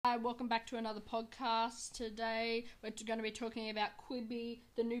Hi, welcome back to another podcast. Today we're going to be talking about Quibi,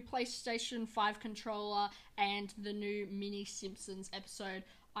 the new PlayStation 5 controller, and the new Mini Simpsons episode.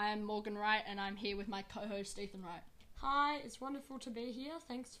 I am Morgan Wright, and I'm here with my co-host Ethan Wright. Hi, it's wonderful to be here.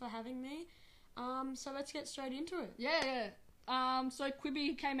 Thanks for having me. So let's get straight into it. Yeah. So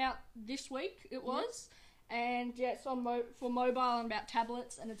Quibi came out this week, it was. And yeah, it's on for mobile and about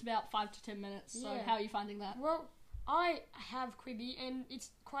tablets, and it's about 5 to 10 minutes. So how are you finding that? Well, I have Quibi, and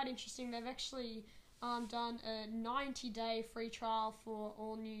it's quite interesting. They've actually done a 90-day free trial for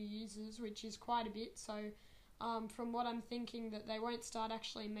all new users, which is quite a bit. So from what I'm thinking, that they won't start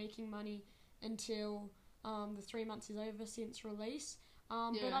actually making money until the 3 months is over since release.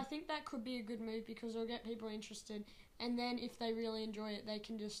 But I think that could be a good move because it'll get people interested. And then if they really enjoy it, they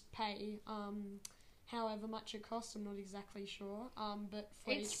can just pay however much it costs. I'm not exactly sure, but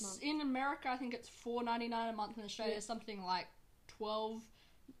for each month. In America, I think it's $4.99 a month. In Australia, it's something like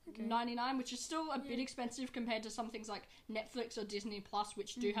 $12.99, which is still a bit expensive compared to some things like Netflix or Disney Plus,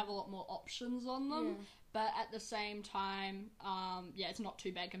 which do have a lot more options on them. Yeah. But at the same time, it's not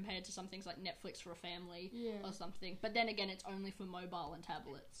too bad compared to some things like Netflix for a family or something. But then again, it's only for mobile and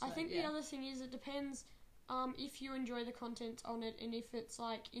tablets. So, I think the other thing is it depends if you enjoy the content on it and if it's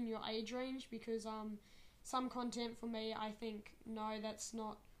like in your age range, because some content for me, I think, no, that's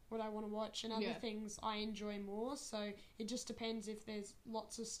not what I want to watch, and other things I enjoy more. So it just depends if there's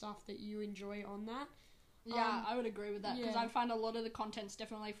lots of stuff that you enjoy on that. Yeah, I would agree with that, because I find a lot of the content's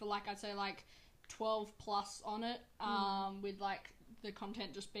definitely for, like, I'd say, like, 12 plus on it, with, like, the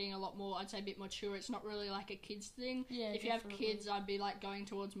content just being a lot more, I'd say, a bit mature. It's not really like a kids thing. Yeah, if you have kids, I'd be, like, going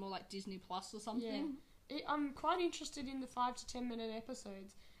towards more, like, Disney Plus or something. Yeah. I'm quite interested in the 5 to 10 minute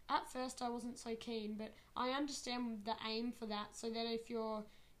episodes. At first, I wasn't so keen, but I understand the aim for that, so that if you're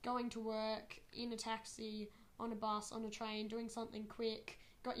going to work, in a taxi, on a bus, on a train, doing something quick,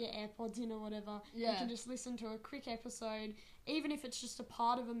 got your AirPods in or whatever, you can just listen to a quick episode, even if it's just a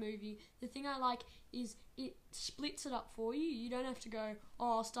part of a movie. The thing I like is it splits it up for you. You don't have to go,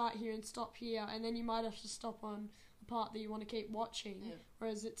 I'll start here and stop here, and then you might have to stop on a part that you want to keep watching,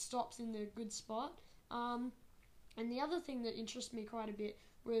 whereas it stops in the good spot. And the other thing that interested me quite a bit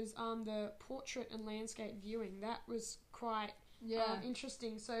was the portrait and landscape viewing. That was quite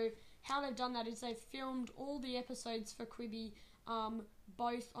interesting. So how they've done that is they've filmed all the episodes for Quibi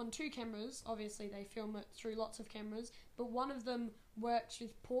both on 2 cameras. Obviously they film it through lots of cameras, but one of them works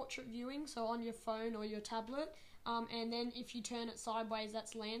with portrait viewing, so on your phone or your tablet, and then if you turn it sideways,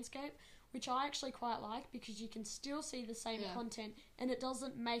 that's landscape, which I actually quite like because you can still see the same content and it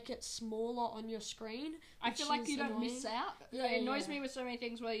doesn't make it smaller on your screen. I feel like you don't miss out. It annoys me with so many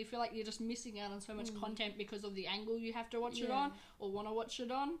things where you feel like you're just missing out on so much content because of the angle you have to watch it on or want to watch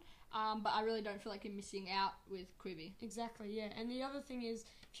it on. But I really don't feel like you're missing out with Quibi. Exactly, yeah. And the other thing is,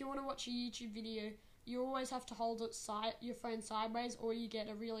 if you want to watch a YouTube video, you always have to hold it your phone sideways, or you get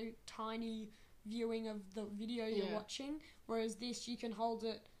a really tiny viewing of the video you're watching. Whereas this, you can hold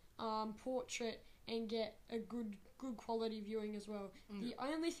it portrait and get a good quality viewing as well. The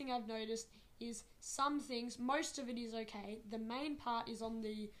only thing I've noticed is some things, most of it is okay. The main part is on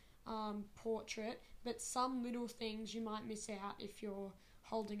the portrait, but some little things you might miss out if you're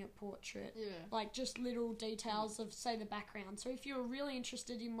holding a portrait. Like just little details of, say, the background. So if you're really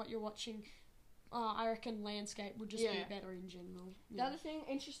interested in what you're watching, I reckon landscape would just be better in general. The other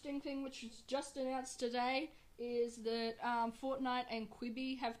interesting thing, which was just announced today, is that Fortnite and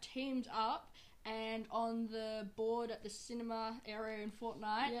Quibi have teamed up, and on the board at the cinema area in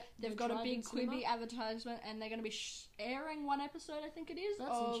Fortnite, they've got a big Quibi advertisement, and they're going to be airing one episode, I think it is.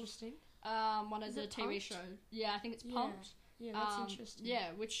 That's interesting. One of the TV show. Yeah, I think it's Pumped. Yeah, that's interesting.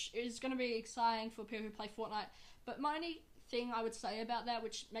 Yeah, which is going to be exciting for people who play Fortnite. But my only thing I would say about that,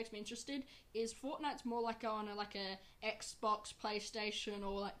 which makes me interested, is Fortnite's more like on a Xbox, PlayStation,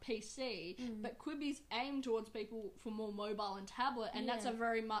 or like PC, but Quibi's aimed towards people for more mobile and tablet, and that's a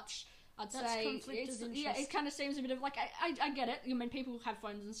very much, I'd say, it kind of seems a bit of like, I get it, I mean, people have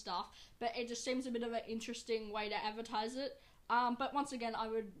phones and stuff, but it just seems a bit of an interesting way to advertise it. But once again,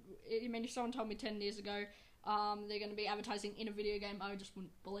 if someone told me 10 years ago they're going to be advertising in a video game, I just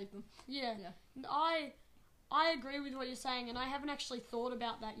wouldn't believe them. Yeah. I agree with what you're saying, and I haven't actually thought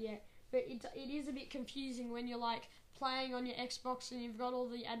about that yet, but it is a bit confusing when you're like playing on your Xbox and you've got all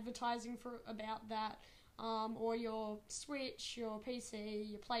the advertising about that, or your Switch, your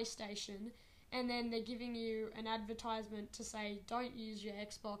PC, your PlayStation, and then they're giving you an advertisement to say don't use your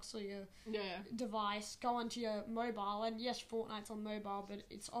Xbox or your device, go onto your mobile. And yes, Fortnite's on mobile, but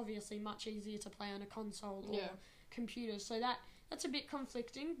it's obviously much easier to play on a console or computer, so that's a bit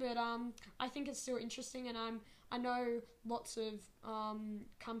conflicting, but I think it's still interesting, and I know lots of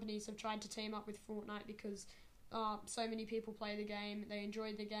companies have tried to team up with Fortnite because so many people play the game, they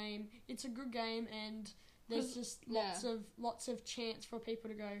enjoy the game. It's a good game, and there's just lots of chance for people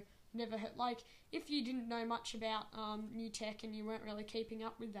to go, never heard. Like, if you didn't know much about new tech and you weren't really keeping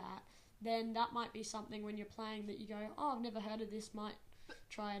up with that, then that might be something when you're playing that you go, oh, I've never heard of this, might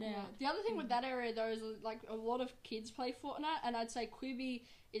try it out. The other thing with that area though is like a lot of kids play Fortnite, and I'd say Quibi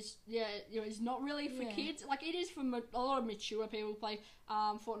is is not really for kids. Like, it is for a lot of mature people play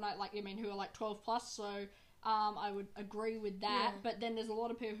Fortnite, like, who are like 12 plus. So I would agree with that. But then there's a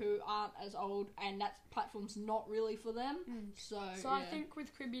lot of people who aren't as old, and that platform's not really for them. So I think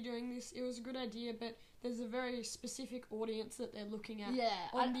with Quibi doing this, it was a good idea, but there's a very specific audience that they're looking at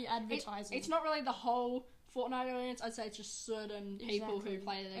on the advertising. It's not really the whole Fortnite audience. I'd say it's just certain people who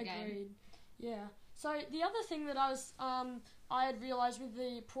play the game. Yeah. So the other thing that I had realised with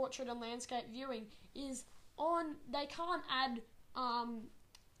the portrait and landscape viewing is they can't add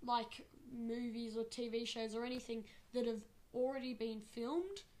like movies or TV shows or anything that have already been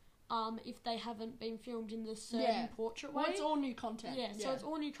filmed if they haven't been filmed in the certain portrait way. Well, it's all new content. So it's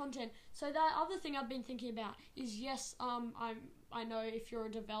all new content. So that other thing I've been thinking about is, I know if you're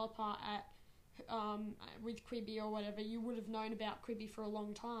a developer at with Quibi or whatever, you would have known about Quibi for a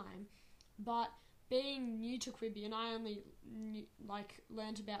long time, but being new to Quibi, and I only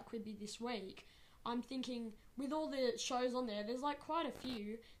learnt about Quibi this week, I'm thinking with all the shows on there's like quite a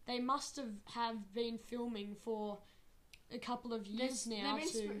few. They must have been filming for a couple of years now.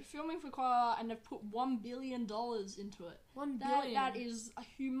 They've been filming for quite a while, and they've put $1 billion into it. $1 billion. That is a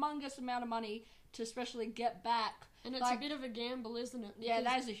humongous amount of money to especially get back. And it's a bit of a gamble, isn't it? Yeah,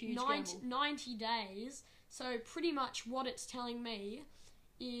 that is a huge gamble. 90 days. So pretty much what it's telling me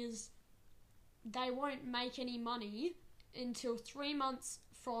is they won't make any money until 3 months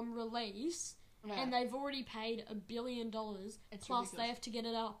from release. Yeah. And they've already paid $1 billion. Plus ridiculous. They have to get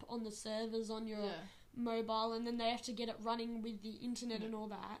it up on the servers on your mobile, and then they have to get it running with the internet and all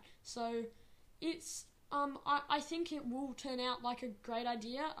that. So it's I think it will turn out like a great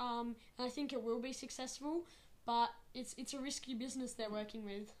idea. And I think it will be successful, but it's a risky business they're working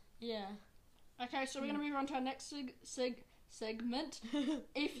with. Yeah. Okay, so we're gonna move on to our next segment.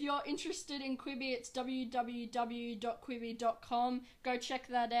 If you're interested in Quibi, it's www.quibi.com. Go check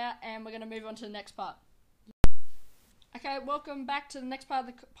that out, and we're going to move on to the next part. Okay, welcome back to the next part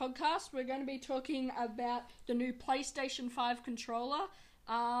of the podcast. We're going to be talking about the new PlayStation 5 controller.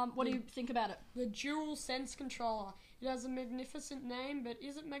 What do you think about it? The DualSense controller. It has a magnificent name, but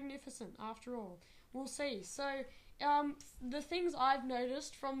is it magnificent after all? We'll see. So, the things I've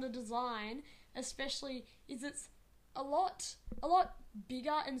noticed from the design, especially, is it's a lot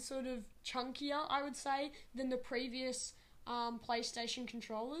bigger and sort of chunkier, I would say, than the previous PlayStation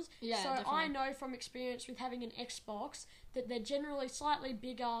controllers. Yeah, so definitely. I know from experience with having an Xbox that they're generally slightly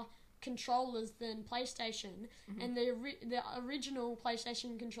bigger controllers than PlayStation, and the original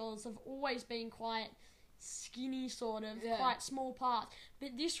PlayStation controllers have always been quite skinny, sort of, quite small parts.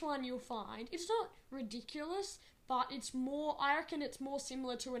 But this one, you'll find, it's not ridiculous, but it's more, I reckon it's more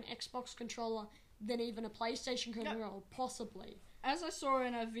similar to an Xbox controller than even a PlayStation controller, possibly. As I saw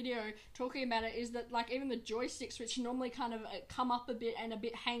in a video talking about it, is that like even the joysticks, which normally kind of come up a bit and a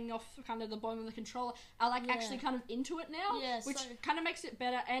bit hanging off kind of the bottom of the controller, are like actually kind of into it now, which kind of makes it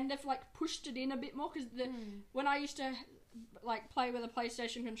better. And they've like pushed it in a bit more, because when I used to like play with a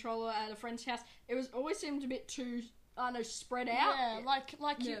PlayStation controller at a friend's house, it was always seemed a bit too, I don't know, spread out.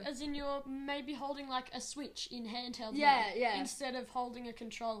 You, as in you're maybe holding like a Switch in handheld mode instead of holding a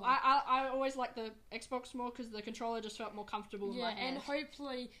controller. I always liked the Xbox more because the controller just felt more comfortable in my hand. And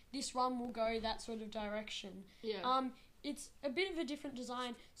hopefully this one will go that sort of direction. Yeah. It's a bit of a different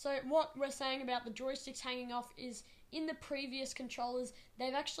design. So what we're saying about the joysticks hanging off is, in the previous controllers,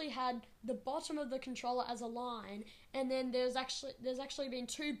 they've actually had the bottom of the controller as a line, and then there's actually been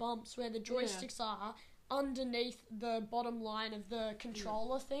two bumps where the joysticks are underneath the bottom line of the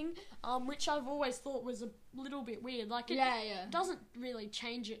controller thing, which I've always thought was a little bit weird. Like, it doesn't really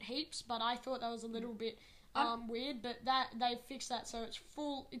change it heaps, but I thought that was a little bit weird. But that they fixed that, so it's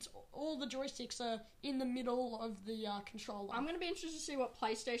full. It's all the joysticks are in the middle of the controller. I'm going to be interested to see what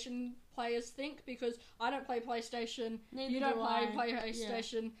PlayStation players think, because I don't play PlayStation. Neither you don't do play I.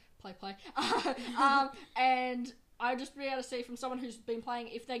 PlayStation. Play. And I'll just be able to see from someone who's been playing,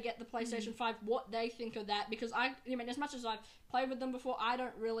 if they get the PlayStation 5, what they think of that. Because as much as I've played with them before, I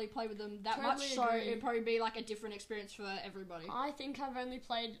don't really play with them that much. So it'd probably be like a different experience for everybody. I think I've only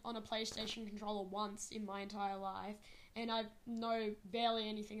played on a PlayStation controller once in my entire life, and I know barely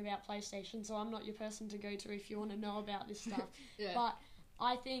anything about PlayStation, so I'm not your person to go to if you want to know about this stuff. But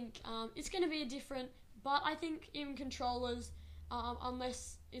I think it's going to be a different But I think in controllers,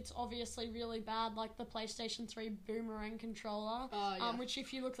 unless it's obviously really bad, like the PlayStation 3 Boomerang controller, which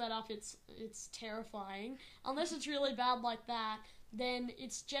if you look that up, it's terrifying. Unless it's really bad like that, then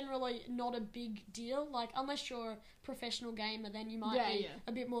it's generally not a big deal. Like, unless you're a professional gamer, then you might be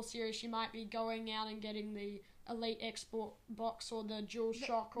a bit more serious. You might be going out and getting the Elite Export box or the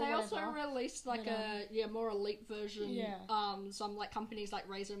DualShock or whatever. They also released like more elite version. Yeah. Some like companies like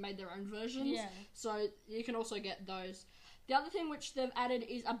Razer made their own versions. Yeah. So you can also get those. The other thing which they've added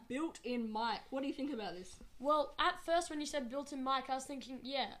is a built-in mic. What do you think about this? Well, at first when you said built-in mic, I was thinking,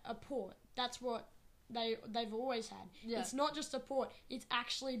 a port. That's what they've always had. Yeah. It's not just a port, it's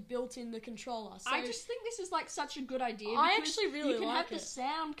actually built in the controller. So I just think this is like such a good idea. I actually really like it. You can have the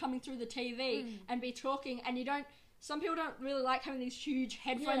sound coming through the TV and be talking, and some people don't really like having these huge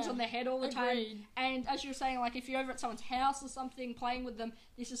headphones on their head all the time. And as you were saying, like if you're over at someone's house or something playing with them,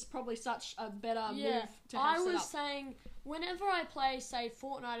 this is probably such a better move to have set up. I was saying, whenever I play, say,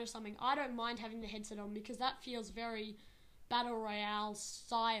 Fortnite or something, I don't mind having the headset on because that feels very Battle Royale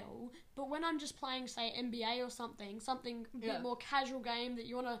style. But when I'm just playing, say, NBA or something a bit more casual game that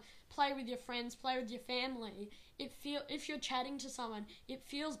you want to play with your friends, play with your family, if you're chatting to someone, it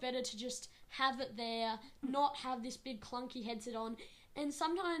feels better to just have it there, not have this big clunky headset on. And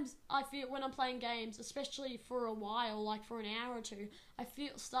sometimes I feel when I'm playing games, especially for a while, like for an hour or two, I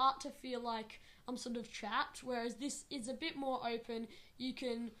start to feel like I'm sort of trapped, whereas this is a bit more open. You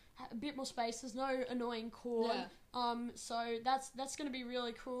can have a bit more space. There's no annoying cord. So that's going to be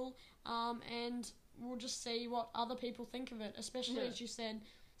really cool. And we'll just see what other people think of it, especially as you said,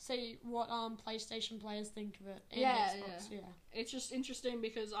 see what PlayStation players think of it. And Xbox, It's just interesting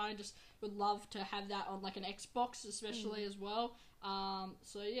because I just would love to have that on like an Xbox, especially as well.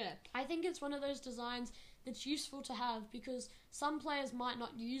 I think it's one of those designs that's useful to have because some players might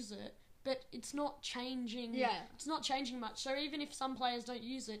not use it, but it's not changing. It's not changing much. So even if some players don't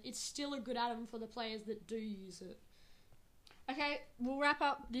use it, it's still a good add-on for the players that do use it. Okay, we'll wrap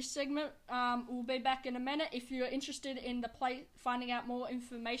up this segment. We'll be back in a minute. If you're interested in finding out more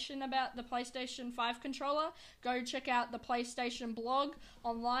information about the PlayStation 5 controller, go check out the PlayStation blog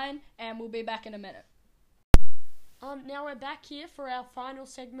online, and we'll be back in a minute. Now we're back here for our final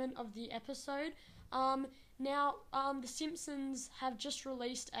segment of the episode. The Simpsons have just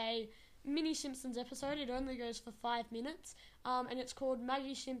released a mini Simpsons episode. It only goes for 5 minutes, and it's called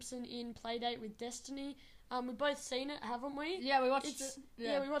Maggie Simpson in Playdate with Destiny. We've both seen it, haven't we? Yeah, we watched it.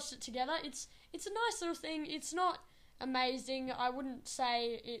 Yeah, we watched it together. It's a nice little thing. It's not amazing. I wouldn't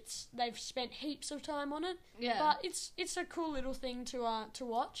say they've spent heaps of time on it. Yeah. But it's a cool little thing to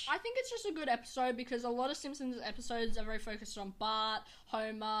watch. I think it's just a good episode because a lot of Simpsons episodes are very focused on Bart,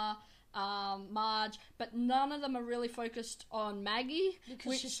 Homer, Marge, but none of them are really focused on Maggie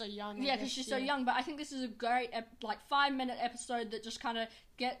because she's so young. Yeah, because she's so young. But I think this is a great 5-minute episode that just kind of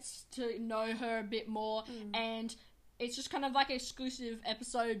gets to know her a bit more, and it's just kind of like an exclusive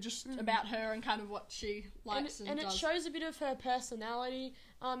episode just about her and kind of what she likes and does. It shows a bit of her personality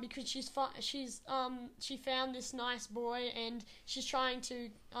because she found this nice boy and she's trying to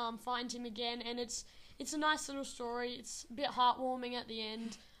find him again, and it's a nice little story. It's a bit heartwarming at the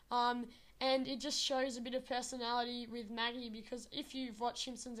end. And it just shows a bit of personality with Maggie because if you've watched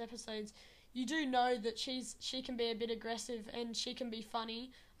Simpsons episodes, you do know that she can be a bit aggressive and she can be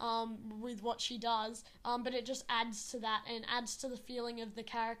funny with what she does, but it just adds to that and adds to the feeling of the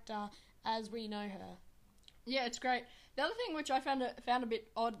character as we know her. Yeah, it's great. The other thing which I found a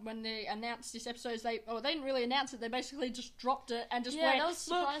bit odd when they announced this episode is they didn't really announce it. They basically just dropped it and just went,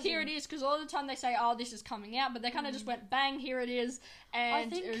 look, here it is. Because a lot of the time they say, oh, this is coming out, but they kind of just went, bang, here it is,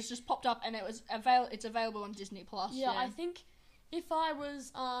 and it was just popped up, and it's available on Disney Plus. Yeah, I think if I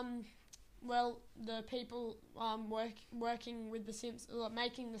was the people working with the Simpsons,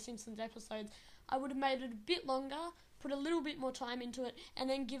 making the Simpsons episodes, I would have made it a bit longer, put a little bit more time into it, and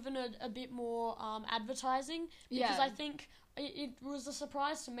then given it a bit more advertising, because I think it was a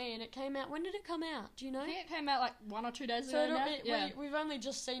surprise to me, and it came out... When did it come out? Do you know? I think it came out like 1 or 2 days ago now. We've only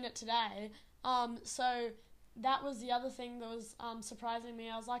just seen it today, so that was the other thing that was surprising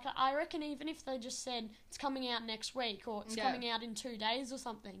me. I was like, I reckon even if they just said it's coming out next week or it's coming out in 2 days or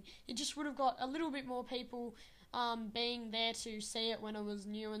something, it just would have got a little bit more people being there to see it when it was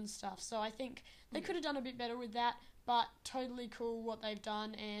new and stuff. So I think they could have done a bit better with that, but totally cool what they've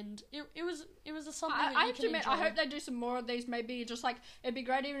done, and it was something that you can enjoy. I hope they do some more of these. Maybe just like it'd be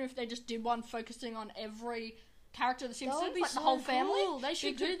great even if they just did one focusing on every character of the Simpsons, like so the whole family. Cool. They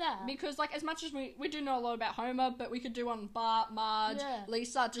should do that. Because like as much as we do know a lot about Homer, but we could do on Bart, Marge,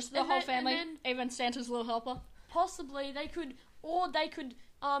 Lisa, just the whole family, even Santa's little helper. Possibly they could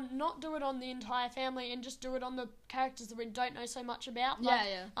not do it on the entire family and just do it on the characters that we don't know so much about.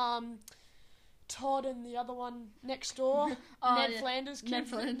 Yeah, Todd and the other one next door, Ned Flanders kids. Ned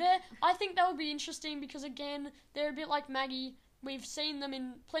Flanders. I think that would be interesting because, again, they're a bit like Maggie. We've seen them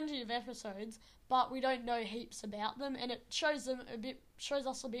in plenty of episodes, but we don't know heaps about them, and it shows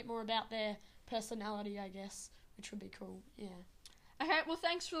us a bit more about their personality, I guess, which would be cool. Yeah. Okay, well,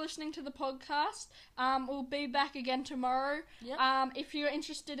 thanks for listening to the podcast. We'll be back again tomorrow. Yep. If you're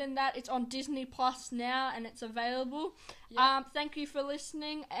interested in that, it's on Disney Plus now, and it's available. Yep. Thank you for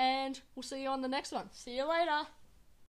listening, and we'll see you on the next one. See you later.